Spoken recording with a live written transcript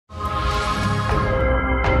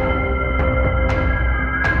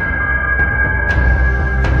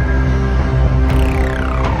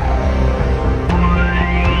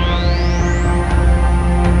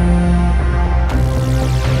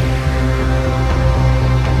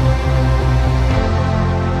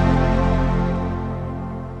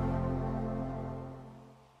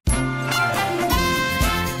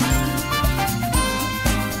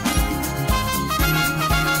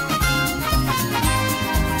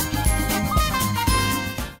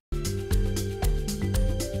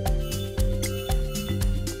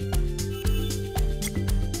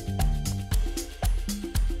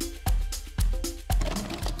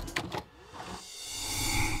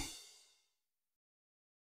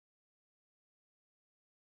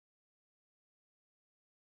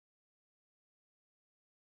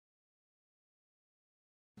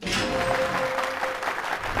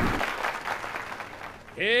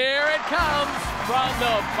Here it comes from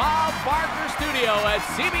the Bob Barker Studio at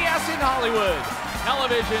CBS in Hollywood.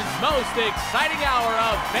 Television's most exciting hour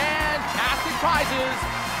of fantastic prizes.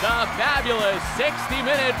 The fabulous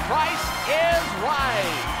 60-minute Price is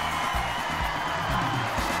Right.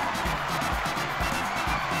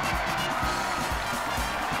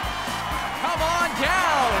 Come on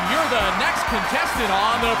down. You're the next contestant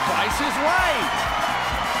on The Price is Right.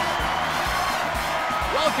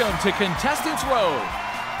 Welcome to Contestants Row.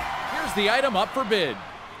 Here's the item up for bid.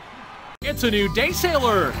 It's a new day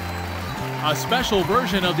sailor. A special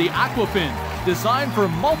version of the Aquafin, designed for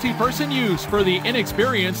multi-person use for the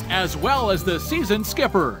inexperienced as well as the seasoned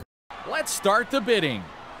skipper. Let's start the bidding.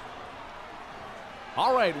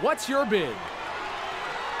 All right, what's your bid?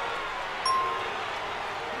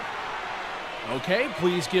 Okay,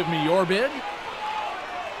 please give me your bid.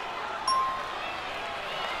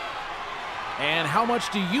 And how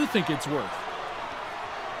much do you think it's worth?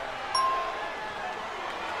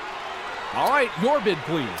 All right, your bid,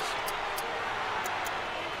 please.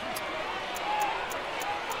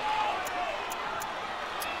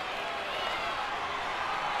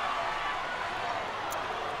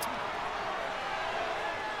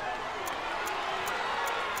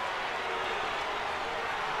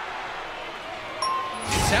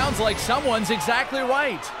 Sounds like someone's exactly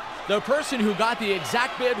right. The person who got the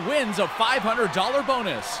exact bid wins a $500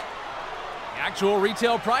 bonus. The actual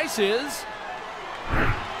retail price is...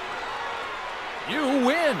 You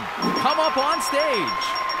win. Come up on stage.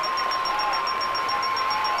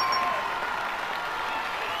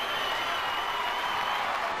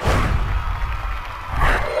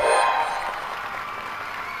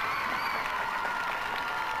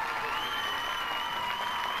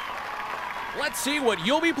 Let's see what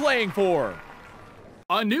you'll be playing for.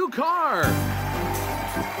 A new car.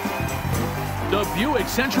 The Buick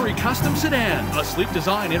Century Custom Sedan. A sleek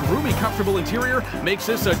design and roomy, comfortable interior makes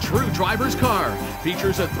this a true driver's car.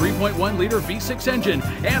 Features a 3.1-liter V6 engine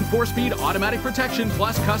and 4-speed automatic protection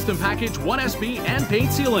plus custom package 1SB and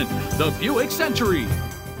paint sealant. The Buick Century.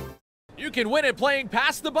 You can win it playing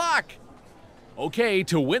Pass the Buck. Okay,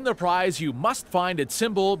 to win the prize, you must find its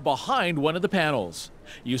symbol behind one of the panels.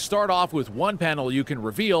 You start off with one panel you can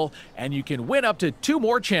reveal, and you can win up to 2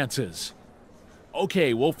 more chances.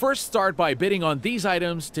 Okay, we'll first start by bidding on these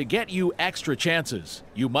items to get you extra chances.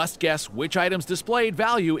 You must guess which item's displayed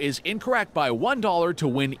value is incorrect by $1 to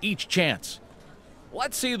win each chance.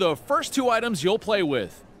 Let's see the first 2 items you'll play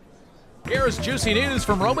with. Here's juicy news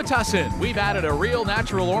from Robitussin. We've added a real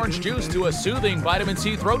natural orange juice to a soothing vitamin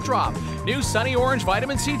C throat drop. New Sunny Orange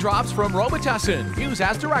Vitamin C drops from Robitussin. Use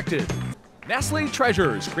as directed. Nestle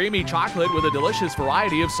Treasures, creamy chocolate with a delicious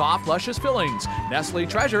variety of soft, luscious fillings. Nestle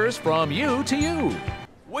Treasures, from you to you.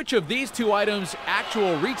 Which of these 2 items'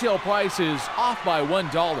 actual retail price is off by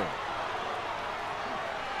 $1?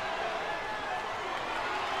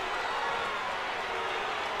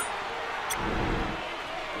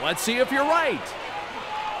 Let's see if you're right.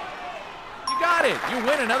 You got it. You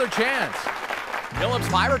win another chance. Phillips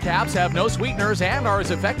fiber caps have no sweeteners and are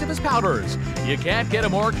as effective as powders. You can't get a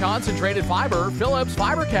more concentrated fiber. Phillips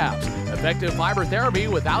fiber caps. Effective fiber therapy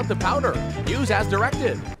without the powder. Use as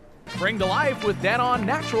directed. Spring to life with Denon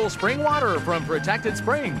Natural Spring Water from Protected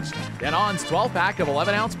Springs. Denon's 12-pack of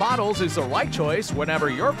 11-ounce bottles is the right choice whenever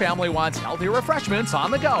your family wants healthy refreshments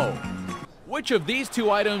on the go. Which of these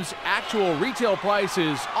 2 items' actual retail price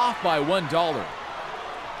is off by $1?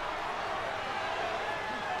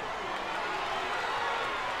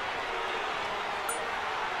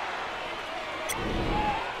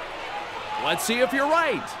 Let's see if you're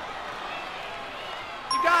right.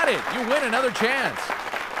 You got it. You win another chance.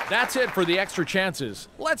 That's it for the extra chances.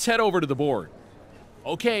 Let's head over to the board.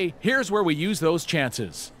 Okay, here's where we use those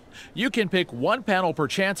chances. You can pick 1 panel per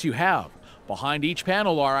chance you have. Behind each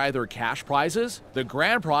panel are either cash prizes, the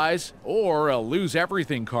grand prize, or a lose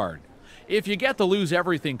everything card. If you get the lose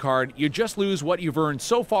everything card, you just lose what you've earned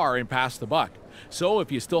so far in Pass the Buck. So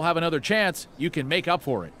if you still have another chance, you can make up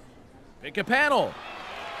for it. Pick a panel.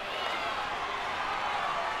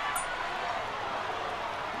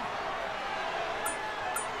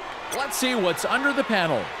 Let's see what's under the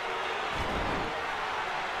panel.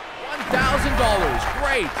 $1,000,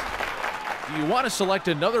 great. Do you want to select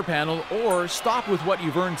another panel or stop with what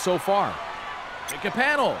you've earned so far? Pick a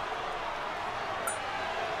panel.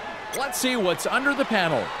 Let's see what's under the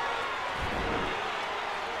panel.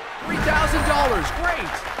 $3,000,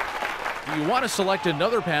 great. Do you want to select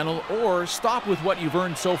another panel or stop with what you've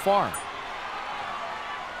earned so far?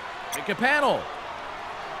 Pick a panel.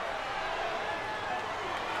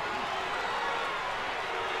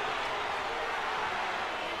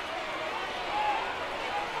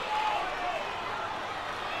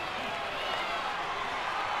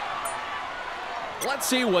 Let's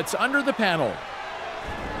see what's under the panel.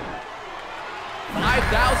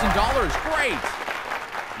 $5,000, great!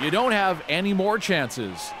 You don't have any more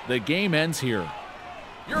chances. The game ends here.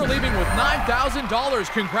 You're leaving with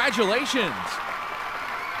 $9,000, congratulations!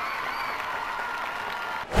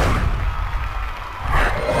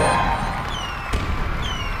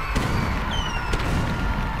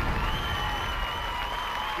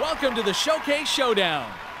 Welcome to the Showcase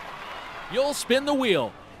Showdown. You'll spin the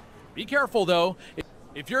wheel. Be careful though,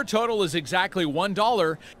 if your total is exactly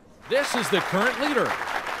 $1, this is the current leader.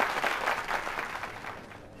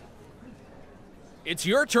 It's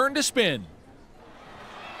your turn to spin.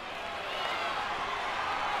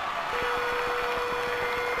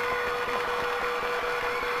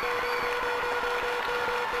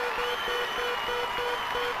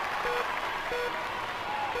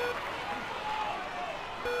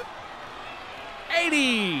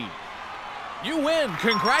 $80. You win.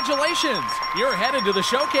 Congratulations. You're headed to the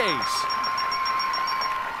showcase.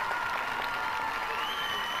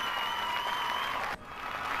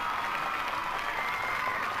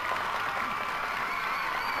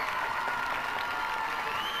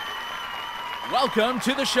 Welcome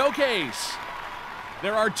to the showcase.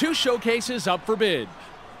 There are 2 showcases up for bid.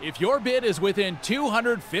 If your bid is within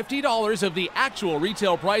 $250 of the actual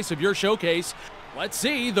retail price of your showcase, let's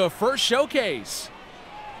see the first showcase.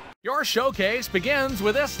 Your showcase begins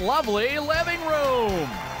with this lovely living room.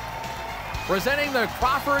 Presenting the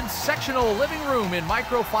Crawford Sectional Living Room in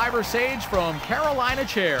microfiber sage from Carolina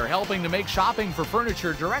Chair, helping to make shopping for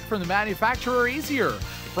furniture direct from the manufacturer easier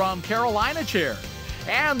from Carolina Chair.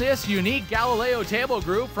 And this unique Galileo table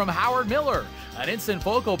group from Howard Miller. An instant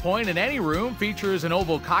focal point in any room, features an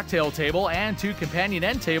oval cocktail table and 2 companion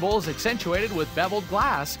end tables accentuated with beveled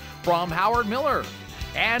glass from Howard Miller.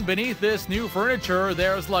 And beneath this new furniture,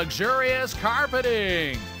 there's luxurious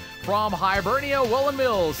carpeting. From Hibernia Woolen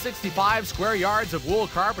Mills, 65 square yards of wool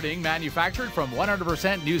carpeting manufactured from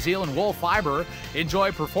 100% New Zealand wool fiber.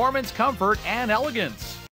 Enjoy performance, comfort, and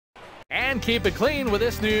elegance. And keep it clean with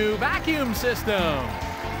this new vacuum system.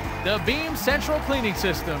 The Beam Central Cleaning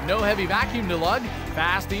System. No heavy vacuum to lug.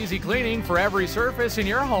 Fast, easy cleaning for every surface in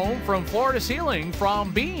your home from floor to ceiling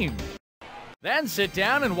from Beam. Then sit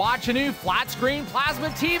down and watch a new flat screen plasma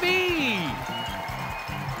TV.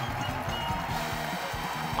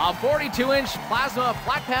 A 42-inch plasma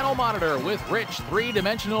flat panel monitor with rich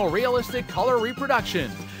 3-dimensional realistic color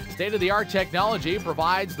reproduction. State-of-the-art technology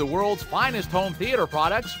provides the world's finest home theater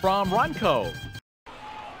products from Runco.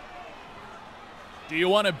 Do you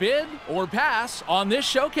want to bid or pass on this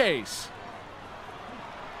showcase?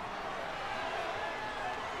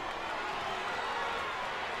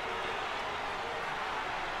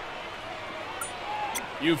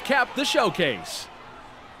 You've kept the showcase.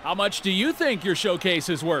 How much do you think your showcase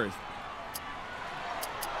is worth?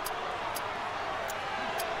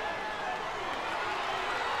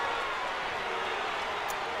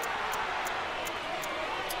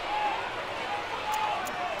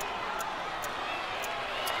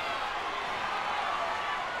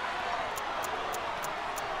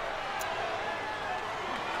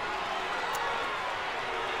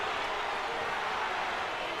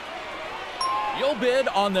 You'll bid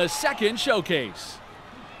on the second showcase.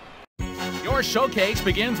 Your showcase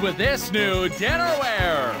begins with this new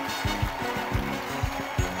dinnerware.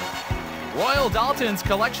 Royal Dalton's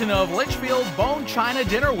collection of Litchfield bone china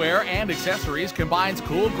dinnerware and accessories combines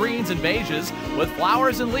cool greens and beiges with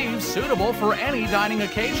flowers and leaves suitable for any dining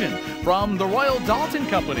occasion from the Royal Dalton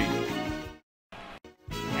Company.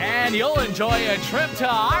 And you'll enjoy a trip to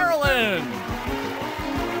Ireland.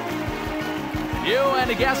 You and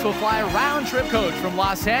a guest will fly a round-trip coach from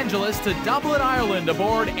Los Angeles to Dublin, Ireland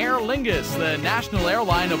aboard Aer Lingus, the national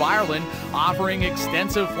airline of Ireland, offering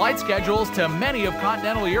extensive flight schedules to many of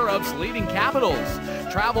continental Europe's leading capitals.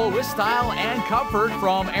 Travel with style and comfort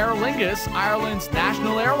from Aer Lingus, Ireland's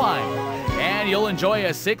national airline. And you'll enjoy a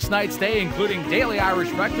 6-night stay, including daily Irish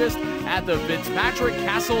breakfast at the Fitzpatrick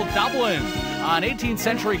Castle, Dublin, an 18th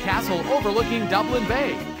century castle overlooking Dublin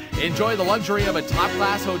Bay. Enjoy the luxury of a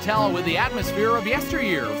top-class hotel with the atmosphere of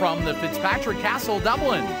yesteryear from the Fitzpatrick Castle,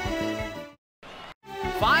 Dublin.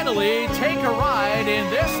 Finally, take a ride in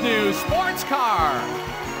this new sports car.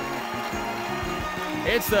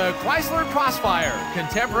 It's the Chrysler Crossfire.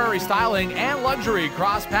 Contemporary styling and luxury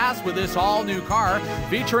cross paths with this all-new car,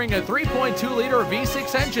 featuring a 3.2-liter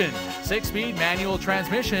V6 engine, 6-speed manual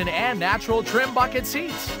transmission, and natural trim bucket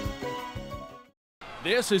seats.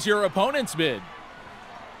 This is your opponent's bid.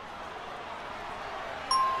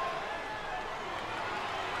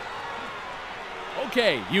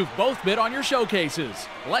 Okay, you've both bid on your showcases.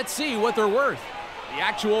 Let's see what they're worth. The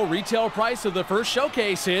actual retail price of the first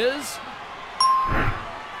showcase is,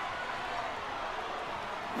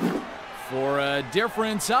 for a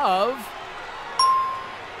difference of,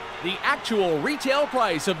 the actual retail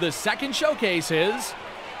price of the second showcase is,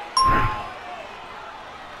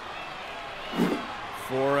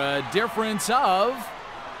 for a difference of,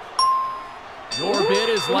 your bid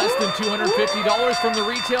is less than $250 from the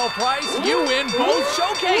retail price. You win both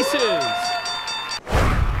showcases.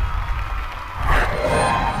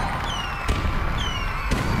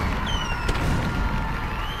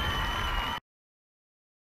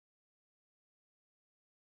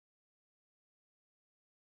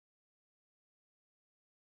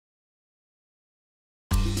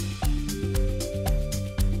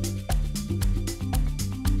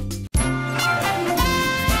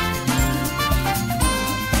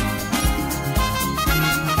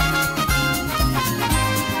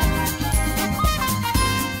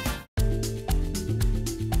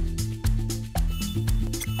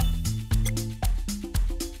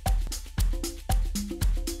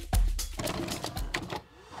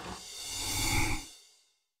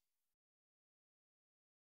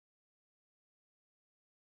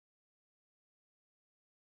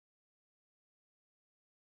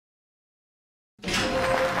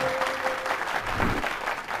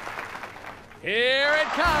 Here it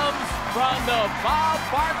comes from the Bob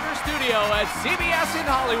Barker Studio at CBS in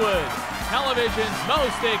Hollywood. Television's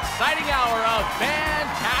most exciting hour of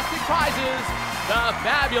fantastic prizes. The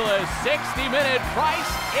fabulous 60-minute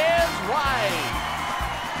Price is Right.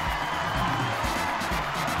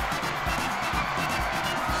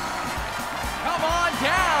 Come on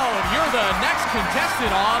down. You're the next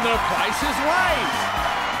contestant on The Price is Right.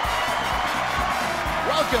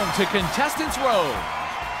 Welcome to Contestants Row.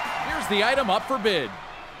 Here's the item up for bid.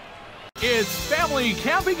 It's family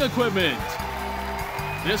camping equipment.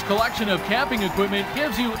 This collection of camping equipment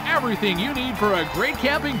gives you everything you need for a great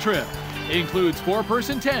camping trip. It includes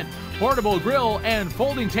 4-person tent, portable grill, and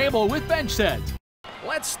folding table with bench set.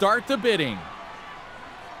 Let's start the bidding.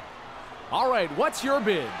 All right, what's your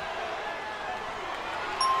bid?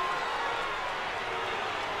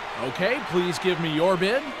 Okay, please give me your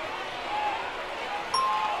bid.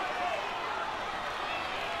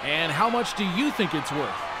 And how much do you think it's worth?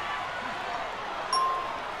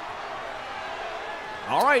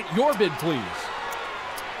 All right, your bid, please.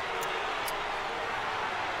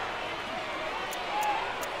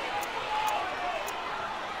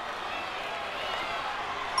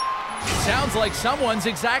 Sounds like someone's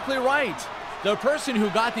exactly right. The person who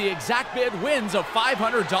got the exact bid wins a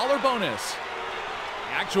 $500 bonus.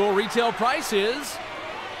 The actual retail price is...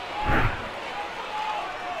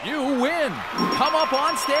 You win. Come up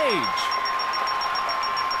on stage.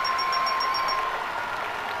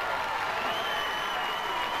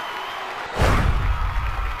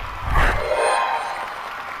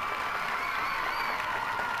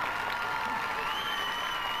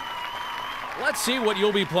 Let's see what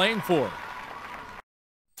you'll be playing for.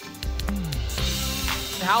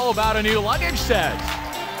 How about a new luggage set?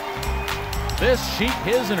 This chic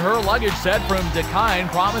his and her luggage set from Dakine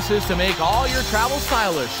promises to make all your travel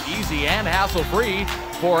stylish, easy, and hassle-free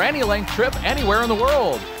for any length trip anywhere in the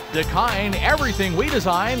world. Dakine, everything we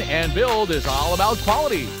design and build is all about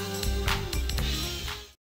quality.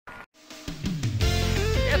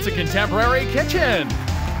 It's a contemporary kitchen.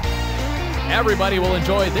 Everybody will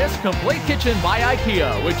enjoy this complete kitchen by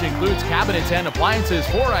IKEA, which includes cabinets and appliances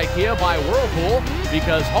for IKEA by Whirlpool,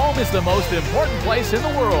 because home is the most important place in the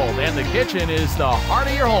world, and the kitchen is the heart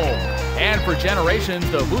of your home. And for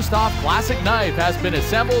generations, the Wusthof Classic Knife has been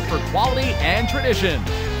assembled for quality and tradition.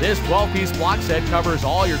 This 12-piece block set covers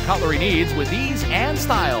all your cutlery needs with ease and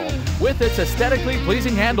style, with its aesthetically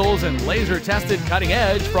pleasing handles and laser-tested cutting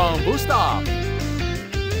edge from Wusthof.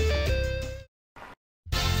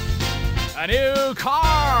 A new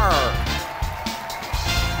car!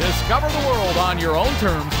 Discover the world on your own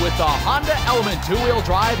terms with the Honda Element 2-wheel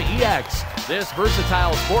drive EX. This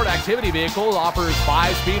versatile sport activity vehicle offers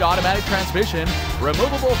 5-speed automatic transmission,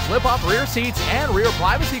 removable flip-up rear seats, and rear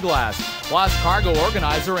privacy glass, plus cargo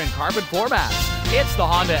organizer and carpet floor mats. It's the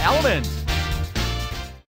Honda Element.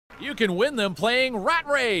 You can win them playing Rat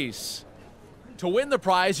Race. To win the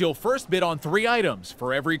prize, you'll first bid on 3 items.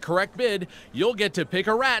 For every correct bid, you'll get to pick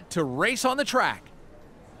a rat to race on the track.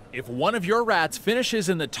 If one of your rats finishes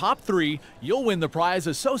in the top 3, you'll win the prize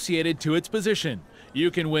associated to its position. You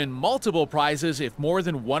can win multiple prizes if more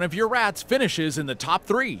than one of your rats finishes in the top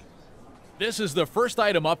 3. This is the first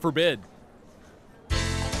item up for bid.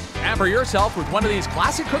 Pamper yourself with one of these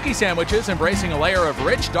classic cookie sandwiches embracing a layer of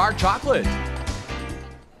rich dark chocolate.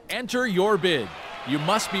 Enter your bid. You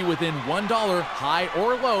must be within $1 high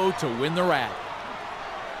or low to win the rat.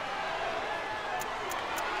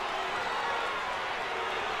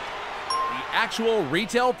 The actual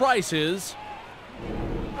retail price is...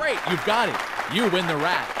 Great, you've got it. You win the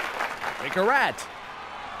rat. Pick a rat.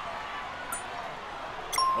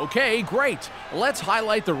 Okay, great. Let's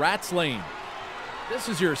highlight the rat's lane. This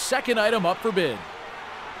is your second item up for bid.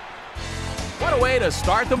 What a way to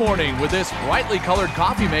start the morning with this brightly colored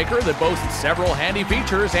coffee maker that boasts several handy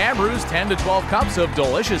features and brews 10 to 12 cups of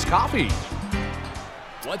delicious coffee.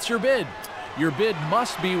 What's your bid? Your bid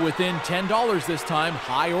must be within $10 this time,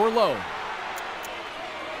 high or low.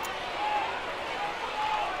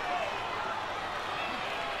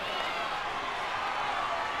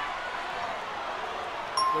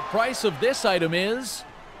 The price of this item is...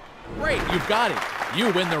 Great, you've got it.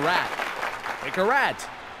 You win the rat. Pick a rat.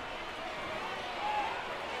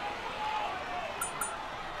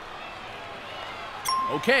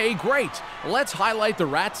 Okay, great. Let's highlight the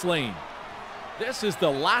rat's lane. This is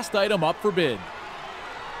the last item up for bid.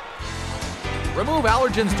 Remove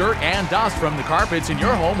allergens, dirt, and dust from the carpets in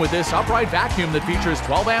your home with this upright vacuum that features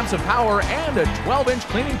 12 amps of power and a 12-inch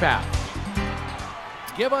cleaning path.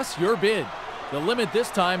 Give us your bid. The limit this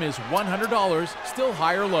time is $100, still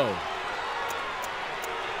high or low.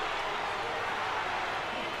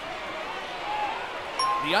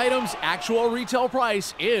 The item's actual retail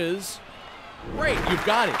price is... Great, you've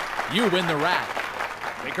got it. You win the rat.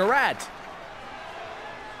 Pick a rat.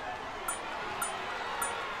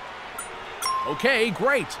 Okay,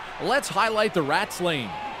 great. Let's highlight the rat's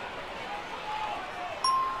lane.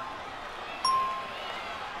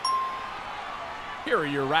 Here are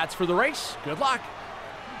your rats for the race. Good luck.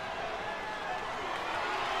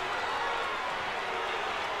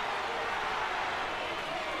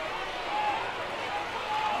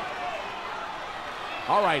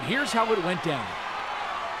 All right, here's how it went down.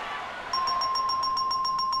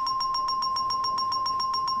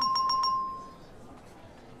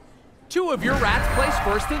 Two of your rats placed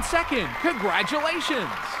first and second. Congratulations!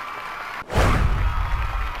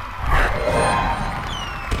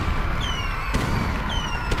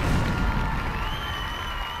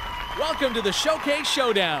 Welcome to the Showcase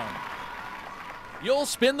Showdown. You'll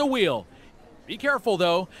spin the wheel. Be careful,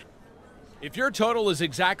 though. If your total is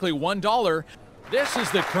exactly $1, this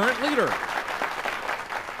is the current leader.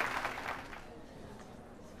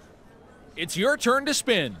 It's your turn to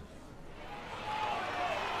spin.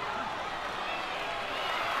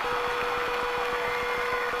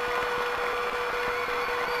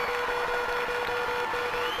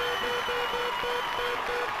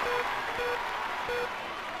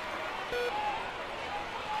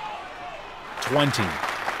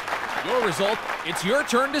 $20. Your result, it's your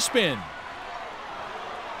turn to spin.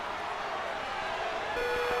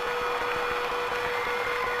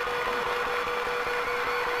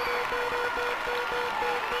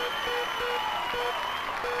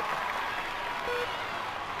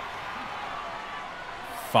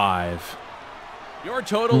 $5. Your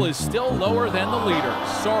total is still lower than the leader.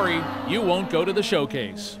 Sorry, you won't go to the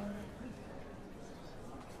showcase.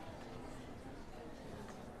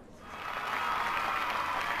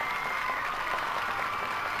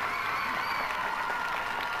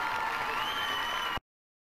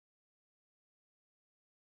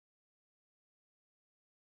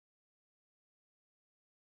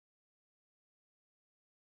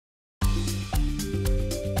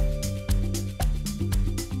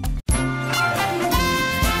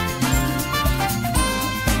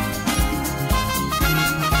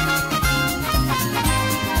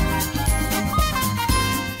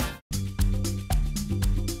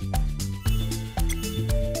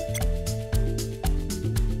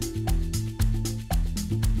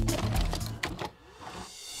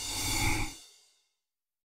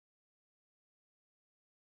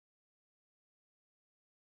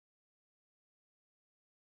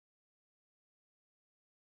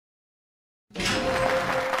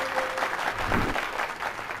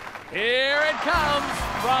 Here it comes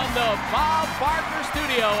from the Bob Barker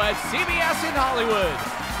Studio at CBS in Hollywood.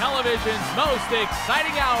 Television's most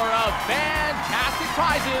exciting hour of fantastic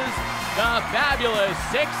prizes. The fabulous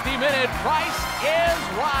 60-minute Price is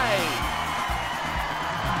Right.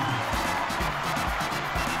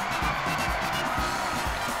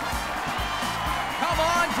 Come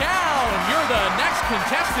on down. You're the next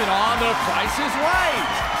contestant on The Price is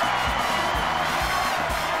Right.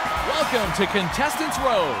 Welcome to Contestants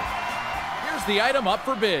Row. Here's the item up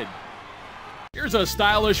for bid. Here's a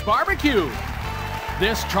stylish barbecue.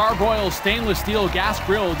 This charbroil stainless steel gas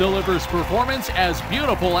grill delivers performance as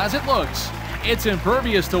beautiful as it looks. It's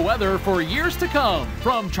impervious to weather for years to come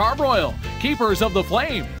from Char-Broil, keepers of the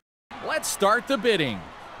flame. Let's start the bidding.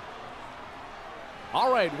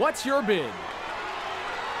 All right, what's your bid?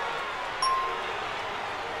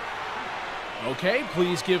 Okay,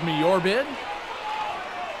 please give me your bid.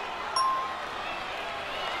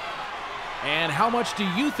 And how much do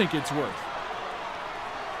you think it's worth?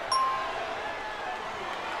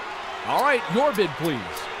 All right, your bid, please.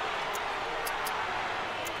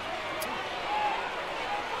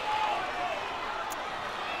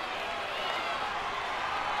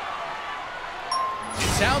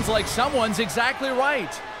 It sounds like someone's exactly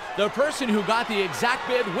right. The person who got the exact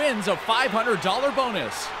bid wins a $500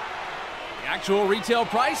 bonus. The actual retail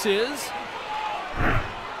price is...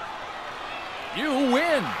 You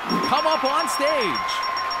win. Come up on stage.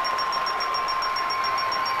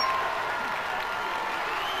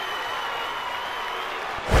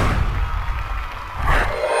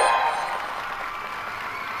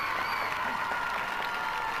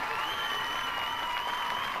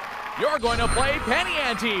 You're going to play Penny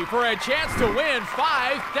Ante for a chance to win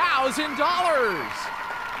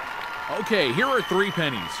 $5,000. Okay, here are 3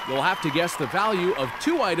 pennies. You'll have to guess the value of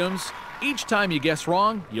 2 items. Each time you guess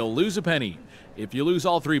wrong, you'll lose a penny. If you lose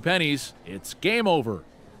all 3 pennies, it's game over.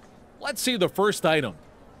 Let's see the first item.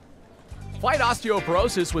 Fight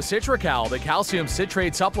osteoporosis with Citracal, the calcium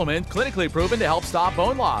citrate supplement clinically proven to help stop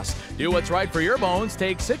bone loss. Do what's right for your bones.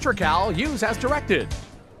 Take Citracal, use as directed.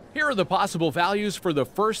 Here are the possible values for the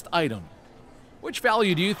first item. Which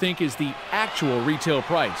value do you think is the actual retail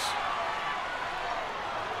price?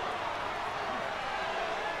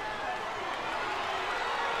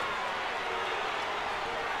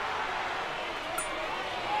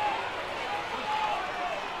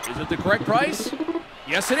 Is it the correct price?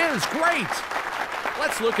 Yes, it is. Great!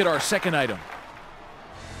 Let's look at our second item.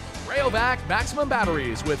 Rayovac Maximum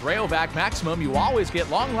batteries. With Rayovac Maximum, you always get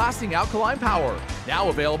long-lasting alkaline power. Now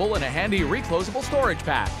available in a handy reclosable storage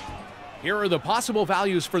pack. Here are the possible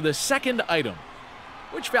values for the second item.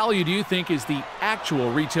 Which value do you think is the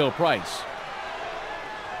actual retail price?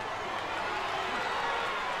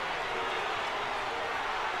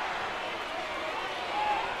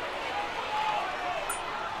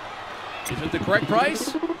 Is it the correct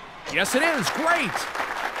price? Yes, it is. Great!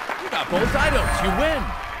 You got both items. You win.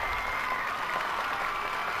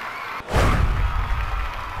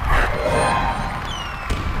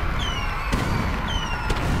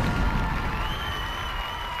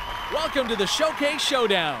 Welcome to the Showcase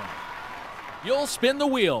Showdown. You'll spin the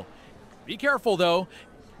wheel. Be careful, though.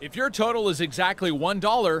 If your total is exactly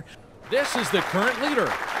 $1, this is the current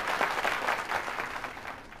leader.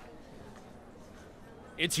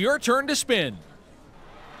 It's your turn to spin.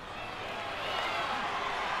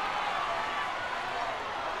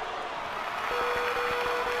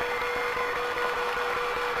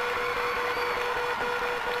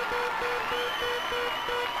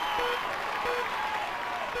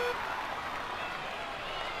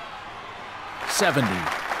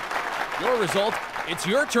 $70. Your result, it's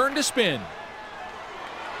your turn to spin.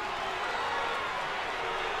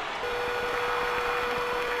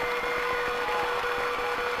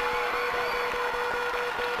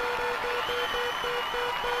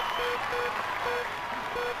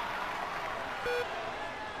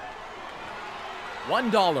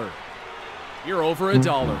 $1. You're over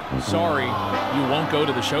 $1. Sorry, you won't go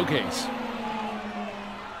to the showcase.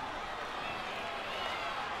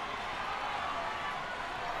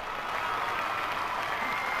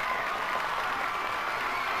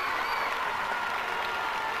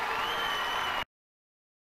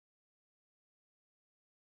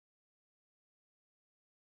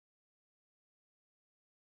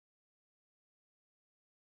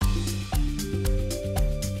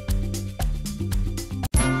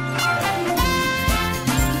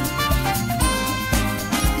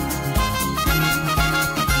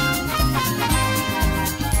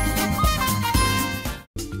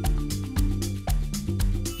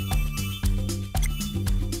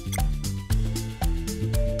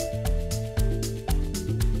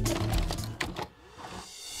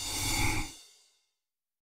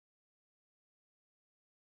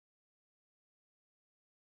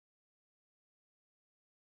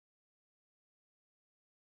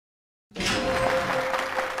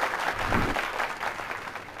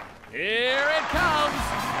 Here it comes,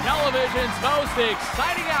 television's most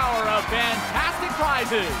exciting hour of fantastic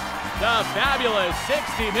prizes. The fabulous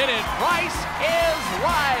 60-minute Price is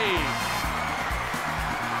Right.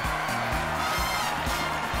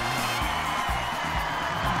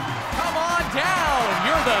 Come on down,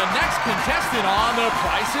 you're the next contestant on The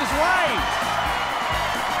Price is Right.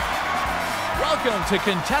 Welcome to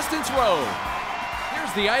Contestants Row.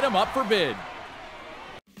 Here's the item up for bid.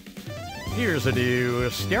 Here's a new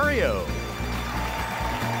stereo.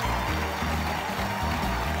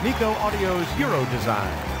 Nico Audio's Euro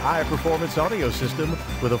Design high-performance audio system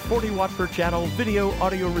with a 40-watt per channel video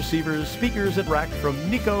audio receivers, speakers, and rack from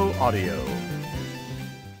Nico Audio.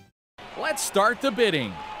 Let's start the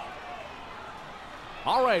bidding.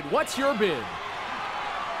 All right, what's your bid?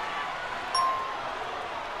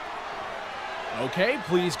 Okay,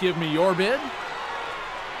 please give me your bid.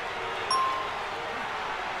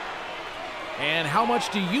 And how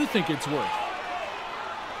much do you think it's worth?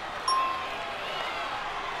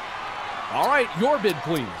 All right, your bid,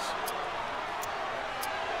 please.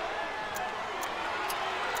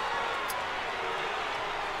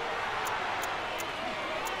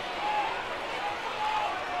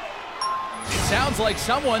 It sounds like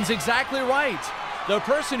someone's exactly right. The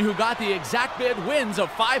person who got the exact bid wins a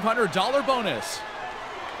 $500 bonus.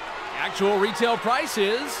 The actual retail price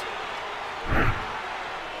is...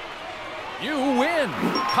 You win.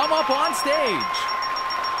 Come up on stage.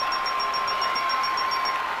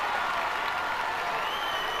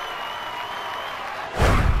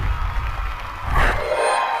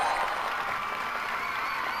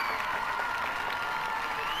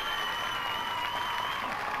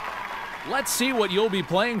 Let's see what you'll be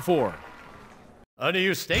playing for. A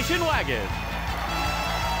new station wagon.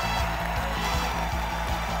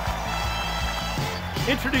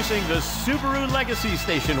 Introducing the Subaru Legacy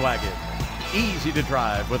Station Wagon. Easy to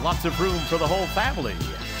drive with lots of room for the whole family.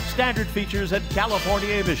 Standard features and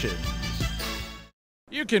California emissions.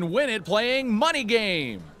 You can win it playing Money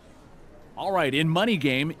Game. All right, in Money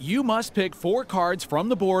Game, you must pick 4 cards from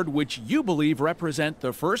the board which you believe represent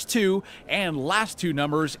the first 2 and last 2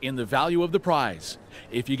 numbers in the value of the prize.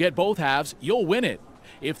 If you get both halves, you'll win it.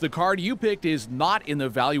 If the card you picked is not in the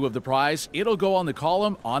value of the prize, it'll go on the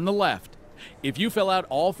column on the left. If you fill out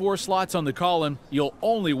all 4 slots on the column, you'll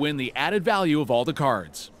only win the added value of all the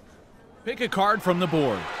cards. Pick a card from the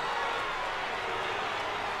board.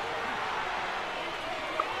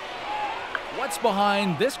 What's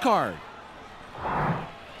behind this card?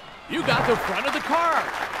 You got the front of the card.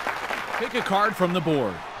 Pick a card from the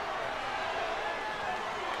board.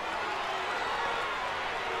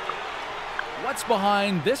 What's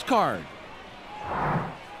behind this card?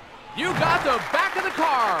 You got the back of the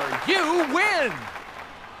card. You win.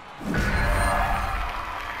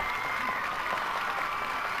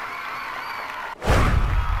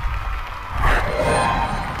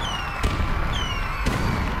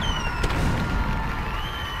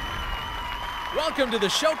 Welcome to the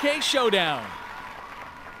Showcase Showdown.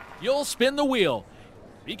 You'll spin the wheel.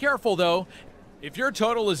 Be careful though. If your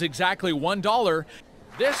total is exactly $1,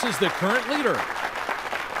 this is the current leader.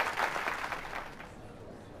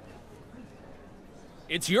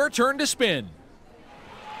 It's your turn to spin.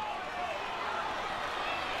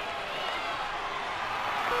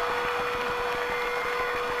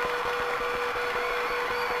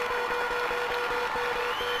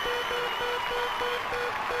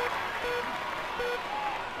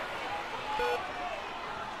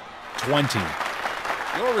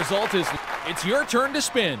 $20. Your result is, it's your turn to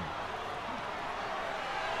spin.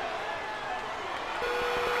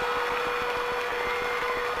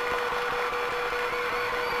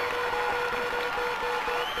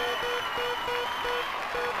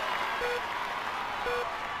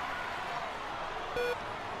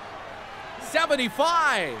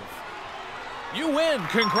 $75. You win.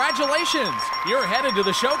 Congratulations. You're headed to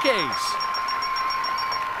the showcase.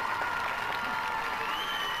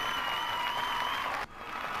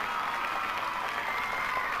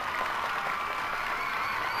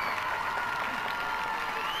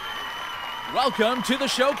 Welcome to the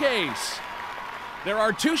showcase. There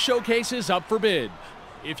are 2 showcases up for bid.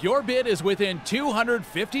 If your bid is within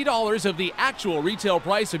 $250 of the actual retail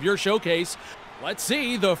price of your showcase, let's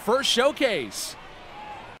see the first showcase.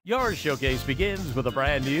 Your showcase begins with a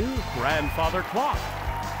brand new grandfather clock.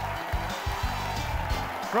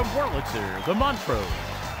 From Wurlitzer, the Montrose,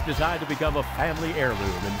 designed to become a family heirloom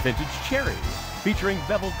in vintage cherry, featuring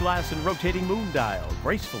beveled glass and rotating moon dial,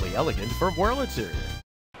 gracefully elegant from Wurlitzer.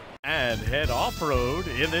 And head off-road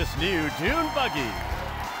in this new dune buggy.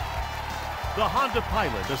 The Honda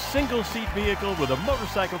Pilot, a single-seat vehicle with a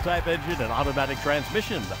motorcycle-type engine and automatic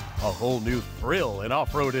transmission. A whole new thrill in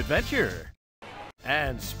off-road adventure.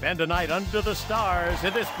 And spend a night under the stars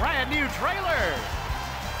in this brand new trailer.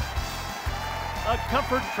 A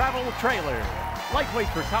Comfort Travel Trailer, lightweight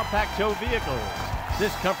for compact tow vehicles.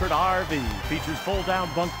 This Comfort RV features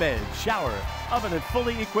fold-down bunk bed, shower, oven, and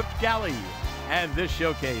fully equipped galley. And this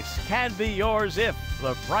showcase can be yours if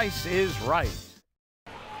the price is right.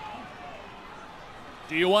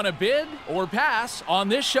 Do you want to bid or pass on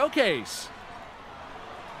this showcase?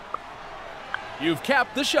 You've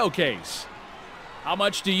kept the showcase. How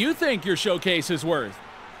much do you think your showcase is worth?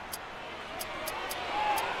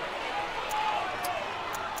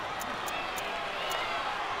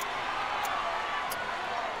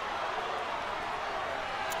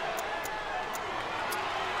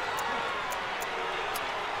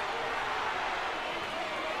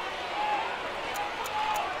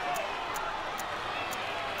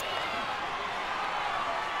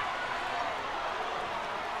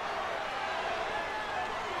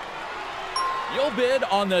 You'll bid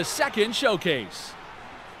on the second showcase.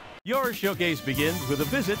 Your showcase begins with a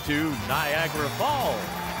visit to Niagara Falls.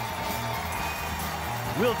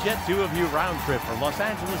 We'll jet two of you round trip from Los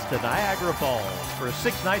Angeles to Niagara Falls for a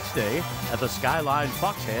 6-night stay at the Skyline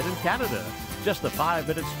Foxhead in Canada. Just a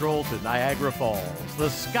 5-minute stroll to Niagara Falls, the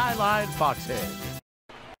Skyline Foxhead.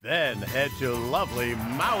 Then head to lovely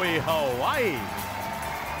Maui, Hawaii.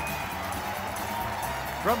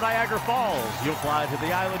 From Niagara Falls, you'll fly to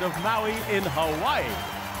the island of Maui in Hawaii,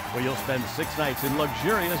 where you'll spend 6 nights in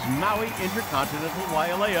luxurious Maui Intercontinental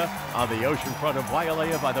Wailea on the oceanfront of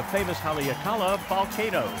Wailea by the famous Haleakala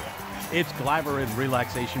volcano. It's glamour and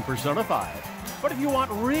relaxation personified. But if you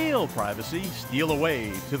want real privacy, steal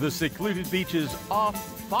away to the secluded beaches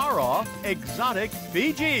far off, exotic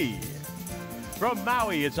Fiji. From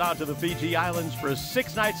Maui, it's on to the Fiji Islands for a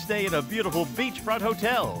 6-night stay in a beautiful beachfront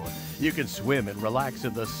hotel. You can swim and relax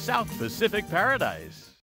in the South Pacific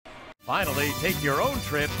paradise. Finally, take your own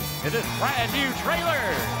trip in this brand new trailer.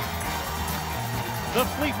 The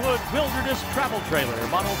Fleetwood Wilderness Travel Trailer,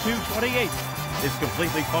 Model 228, is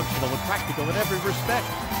completely functional and practical in every respect.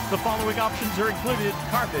 The following options are included: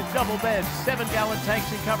 carpet, double bed, 7-gallon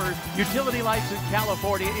tanks and covers, utility lights, and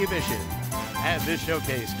California emission. And this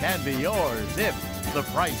showcase can be yours if the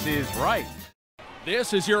price is right.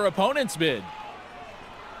 This is your opponent's bid.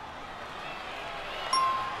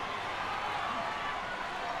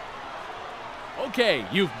 Okay,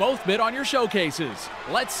 you've both bid on your showcases.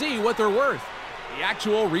 Let's see what they're worth. The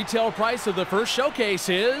actual retail price of the first showcase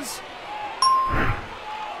is...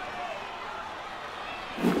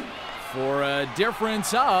 For a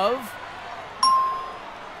difference of...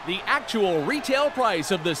 The actual retail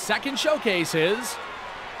price of the second showcase is...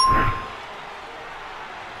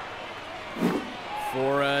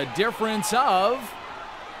 For a difference of...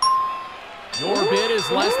 Your bid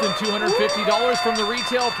is less than $250 from the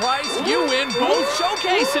retail price. You win both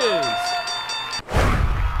showcases.